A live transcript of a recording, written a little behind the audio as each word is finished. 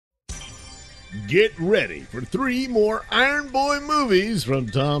Get ready for 3 more Iron Boy movies from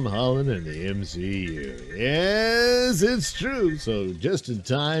Tom Holland and the MCU. Yes, it's true. So just in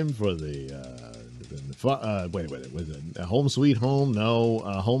time for wait, was it Home Sweet Home? No.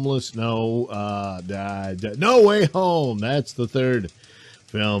 Homeless? No. No Way Home. That's the third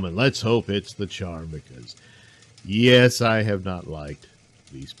film, and let's hope it's the charm, because yes, I have not liked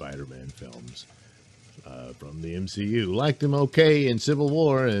the Spider-Man films from the MCU. Liked him okay in Civil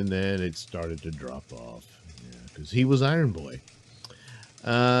War, and then it started to drop off because he was Iron Boy.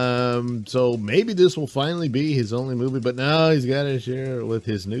 So maybe this will finally be his only movie, but now he's got to share it with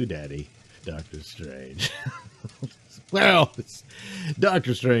his new daddy, Doctor Strange. Well, it's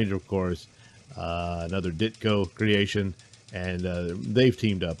Doctor Strange, of course, another Ditko creation, and they've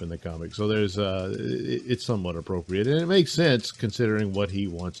teamed up in the comics, so it's somewhat appropriate, and it makes sense considering what he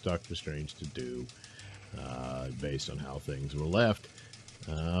wants Doctor Strange to do, based on how things were left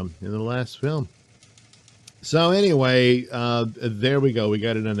in the last film. So anyway, there we go. We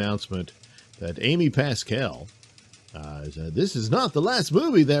got an announcement that Amy Pascal said, "This is not the last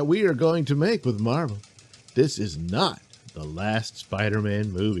movie that we are going to make with Marvel. This is not the last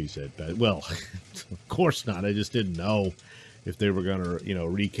Spider-Man movie," said Pascal. Well, of course not. I just didn't know if they were going to,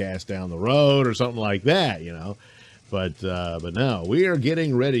 recast down the road or something like that, But no, we are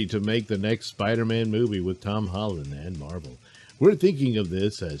getting ready to make the next Spider-Man movie with Tom Holland and Marvel. We're thinking of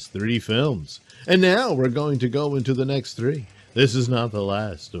this as 3 films, and now we're going to go into the next 3. This is not the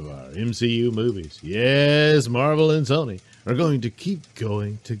last of our MCU movies. Yes, Marvel and Sony are going to keep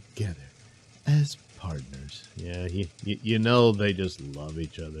going together as partners. Yeah, they just love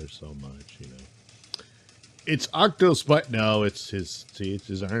each other so much, It's No, it's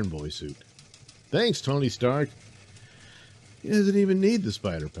his Iron Boy suit. Thanks, Tony Stark. He doesn't even need the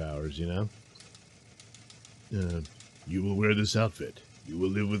spider powers, You will wear this outfit. You will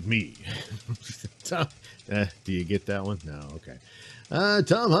live with me. Do you get that one? No, okay.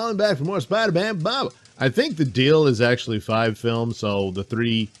 Tom Holland back for more Spider-Man. Bob, I think the deal is actually 5 films, so the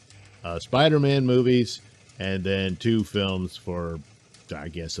 3 Spider-Man movies, and then 2 films for, I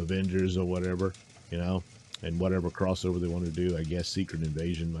guess, Avengers or whatever, and whatever crossover they want to do. I guess Secret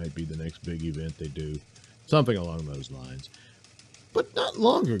Invasion might be the next big event they do. Something along those lines. But not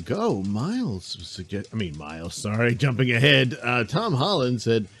long ago, jumping ahead, Tom Holland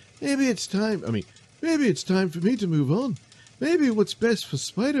said, maybe it's time for me to move on. Maybe what's best for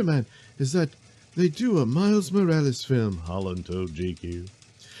Spider-Man is that they do a Miles Morales film, Holland told GQ.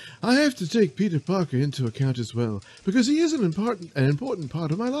 I have to take Peter Parker into account as well, because he is an important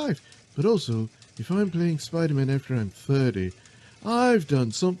part of my life. But also, if I'm playing Spider-Man after I'm 30, I've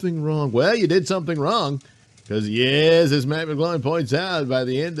done something wrong. Well, you did something wrong. Because, yes, as Matt McGloin points out, by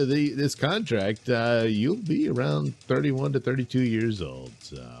the end of this contract, you'll be around 31 to 32 years old.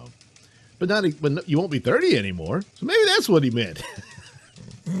 So, but you won't be 30 anymore. So maybe that's what he meant.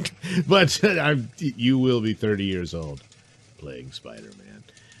 But you will be 30 years old playing Spider-Man.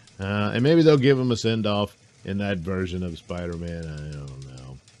 And maybe they'll give him a send-off in that version of Spider-Man. I don't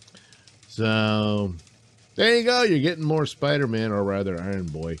know. So, there you go. You're getting more Spider-Man, or rather Iron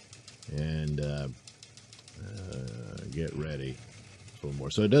Boy. And get ready for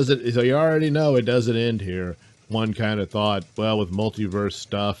more. So so you already know it doesn't end here. One kind of thought, well, with multiverse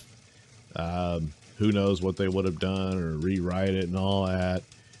stuff, who knows what they would have done or rewrite it and all that.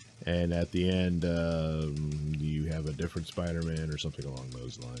 And at the end, you have a different Spider-Man or something along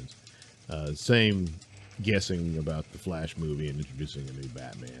those lines. Same guessing about the Flash movie and introducing a new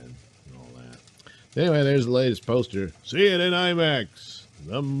Batman and all that. Anyway, there's the latest poster. See it in IMAX.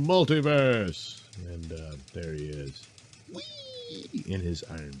 The multiverse. And there he is. Whee! In his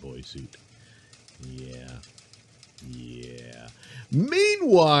Iron Boy suit. Yeah.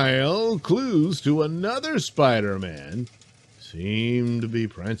 Meanwhile, clues to another Spider-Man seem to be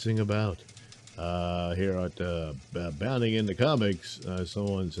prancing about. Here at Bounding into Comics,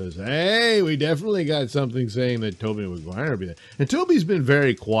 someone says, hey, we definitely got something saying that Tobey Maguire will be there. And Tobey's been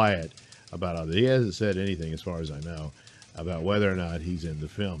very quiet about all this. He hasn't said anything, as far as I know, about whether or not he's in the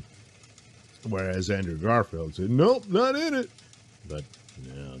film. Whereas Andrew Garfield said, nope, not in it. But,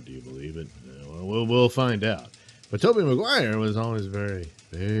 do you believe it? Well, we'll find out. But Tobey Maguire was always very,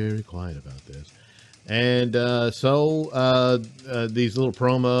 very quiet about this. And so these little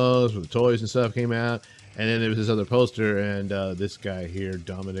promos with the toys and stuff came out. And then there was this other poster, and this guy here,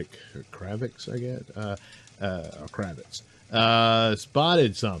 Dominic Kravitz, I guess, or Kravitz,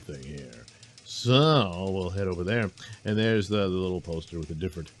 spotted something here. So we'll head over there. And there's the little poster with the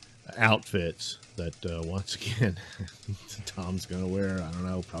different outfits that, once again, Tom's going to wear. I don't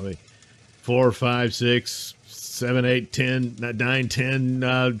know, probably 4, 5, 6, 7, 8, 10, 9,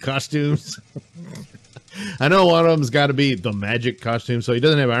 10 costumes. I know one of them's got to be the magic costume, so he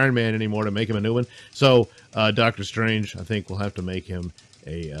doesn't have Iron Man anymore to make him a new one. So Doctor Strange, I think, will have to make him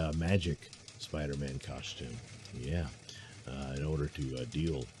a magic Spider-Man costume. Yeah, in order to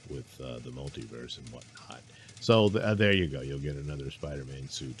deal with the multiverse and whatnot. So there you go. You'll get another Spider-Man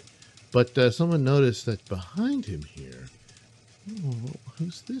suit. But someone noticed that behind him here, oh,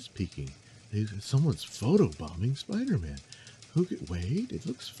 who's this peeking? Someone's photobombing Spider-Man. Wait, it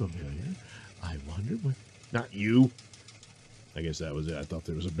looks familiar. I wonder what... Not you. I guess that was it. I thought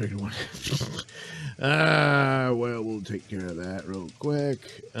there was a bigger one. Well, we'll take care of that real quick.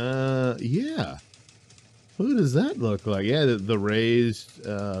 Yeah. Who does that look like? Yeah, the raised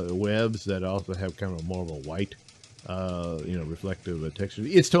webs that also have kind of more of a white, reflective texture.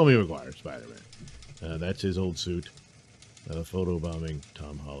 It's Tobey Maguire, Spider-Man. That's his old suit. Photobombing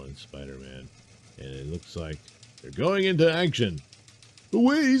Tom Holland Spider-Man. And it looks like they're going into action. But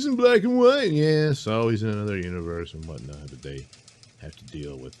wait, he's in black and white. Yeah, so he's in another universe and whatnot, but they have to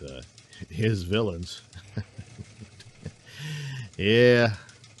deal with his villains. Yeah,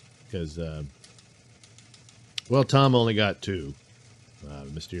 because, well, Tom only got two,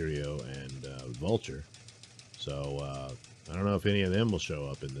 Mysterio and Vulture. So I don't know if any of them will show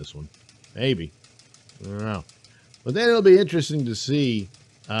up in this one. Maybe. I don't know. But then it'll be interesting to see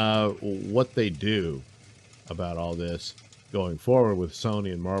what they do about all this going forward with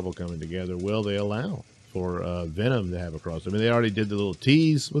Sony and Marvel coming together. Will they allow for Venom to have a crossover? I mean, they already did the little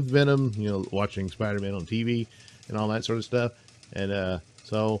tease with Venom, watching Spider-Man on TV and all that sort of stuff. And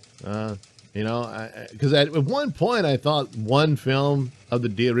because at one point I thought one film of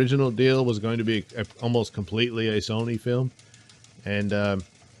the original deal was going to be almost completely a Sony film. And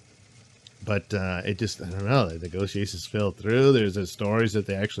but it just, I don't know, the negotiations fell through. There's the stories that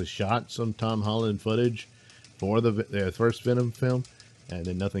they actually shot some Tom Holland footage for the first Venom film, and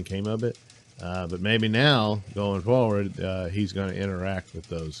then nothing came of it. But maybe now, going forward, he's going to interact with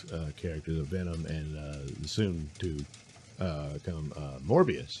those characters of Venom and soon to come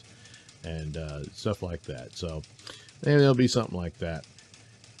Morbius and stuff like that. So maybe there'll be something like that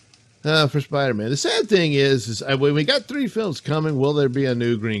for Spider-Man. The sad thing is when we got 3 films coming, will there be a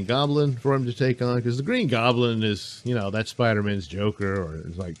new Green Goblin for him to take on? Because the Green Goblin is, that's Spider-Man's Joker, or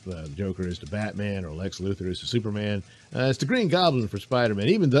it's like the Joker is to Batman, or Lex Luthor is to Superman. It's the Green Goblin for Spider-Man,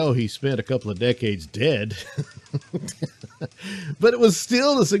 even though he spent a couple of decades dead. But it was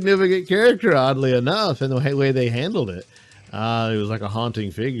still a significant character, oddly enough, and the way they handled it. It was like a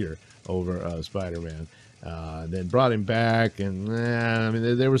haunting figure over Spider-Man. Then brought him back, and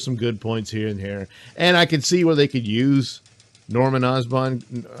there were some good points here and there, and I could see where they could use Norman Osborn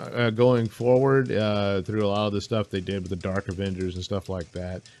going forward through a lot of the stuff they did with the Dark Avengers and stuff like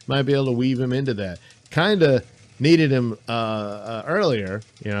that. Might be able to weave him into that. Kind of needed him earlier,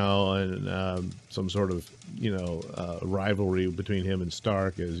 and some sort of rivalry between him and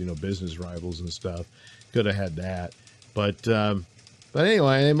Stark as business rivals and stuff. Could have had that, but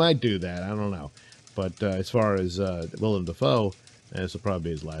anyway, they might do that. I don't know. But as far as Willem Dafoe, this will probably be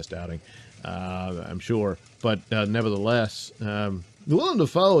his last outing, I'm sure. But nevertheless, Willem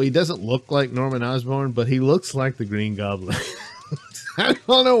Dafoe, he doesn't look like Norman Osborn, but he looks like the Green Goblin. I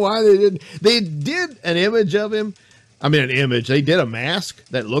don't know why they didn't. They did an image of him. I mean, an image. They did a mask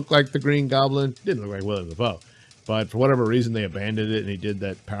that looked like the Green Goblin. Didn't look like Willem Dafoe. But for whatever reason, they abandoned it, and he did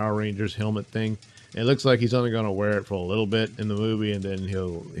that Power Rangers helmet thing. It looks like he's only going to wear it for a little bit in the movie, and then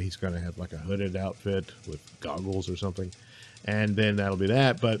he's going to have like a hooded outfit with goggles or something, and then that'll be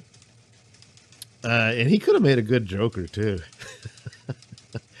that. But and he could have made a good Joker too,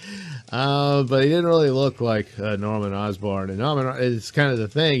 but he didn't really look like Norman Osborn. And it's kind of the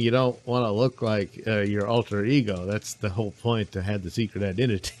thing, you don't want to look like your alter ego. That's the whole point, to have the secret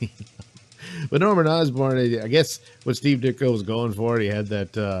identity. But Norman Osborn, I guess what Steve Ditko was going for, he had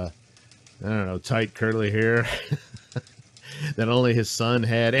that. I don't know, tight curly hair that only his son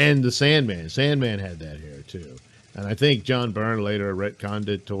had, and the Sandman. Sandman had that hair too, and I think John Byrne later retconned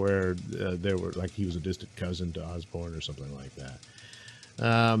it to where there were like he was a distant cousin to Osborn or something like that.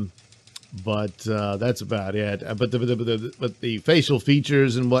 But that's about it. But the facial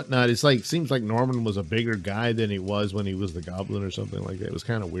features and whatnot, it's like seems like Norman was a bigger guy than he was when he was the Goblin or something like that. It was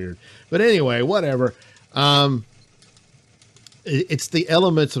kind of weird. But anyway, whatever. It's the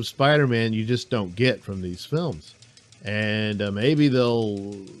elements of Spider-Man you just don't get from these films, and maybe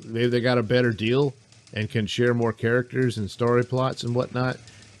they got a better deal and can share more characters and story plots and whatnot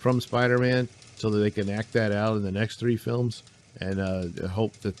from Spider-Man, so that they can act that out in the next 3 films, and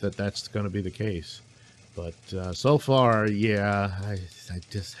hope that that's going to be the case. But so far, yeah, I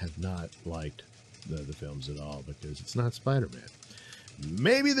just have not liked the films at all because it's not Spider-Man.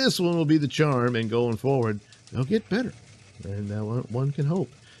 Maybe this one will be the charm, and going forward, they'll get better. And one can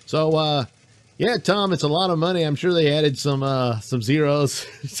hope. So, yeah, Tom, it's a lot of money. I'm sure they added some zeros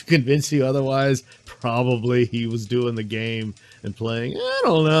to convince you otherwise. Probably he was doing the game and playing. I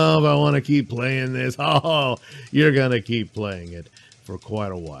don't know if I want to keep playing this. Oh, you're going to keep playing it for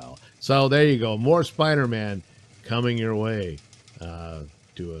quite a while. So there you go. More Spider-Man coming your way to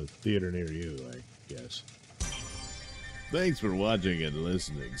a theater near you, I guess. Thanks for watching and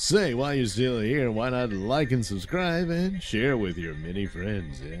listening. Say, while you're still here, why not like and subscribe and share with your many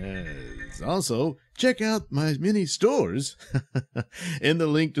friends? Yes. Also, check out my mini stores in the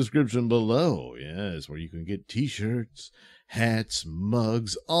link description below. Yes, where you can get t-shirts, hats,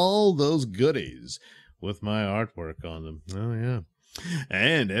 mugs, all those goodies with my artwork on them. Oh, yeah.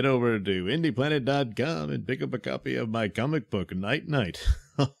 And head over to indieplanet.com and pick up a copy of my comic book, Night Night.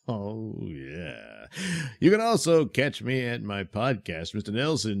 Oh, yeah. You can also catch me at my podcast, Mr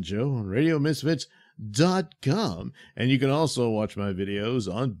Nailsin Show, on RadioMisfits.com. And you can also watch my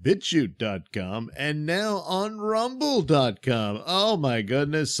videos on BitChute.com and now on Rumble.com. Oh, my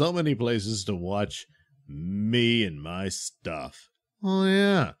goodness. So many places to watch me and my stuff. Oh,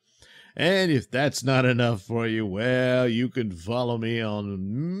 yeah. And if that's not enough for you, well, you can follow me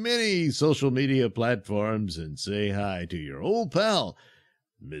on many social media platforms and say hi to your old pal,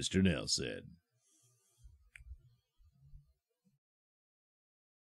 Mr. Nailsin.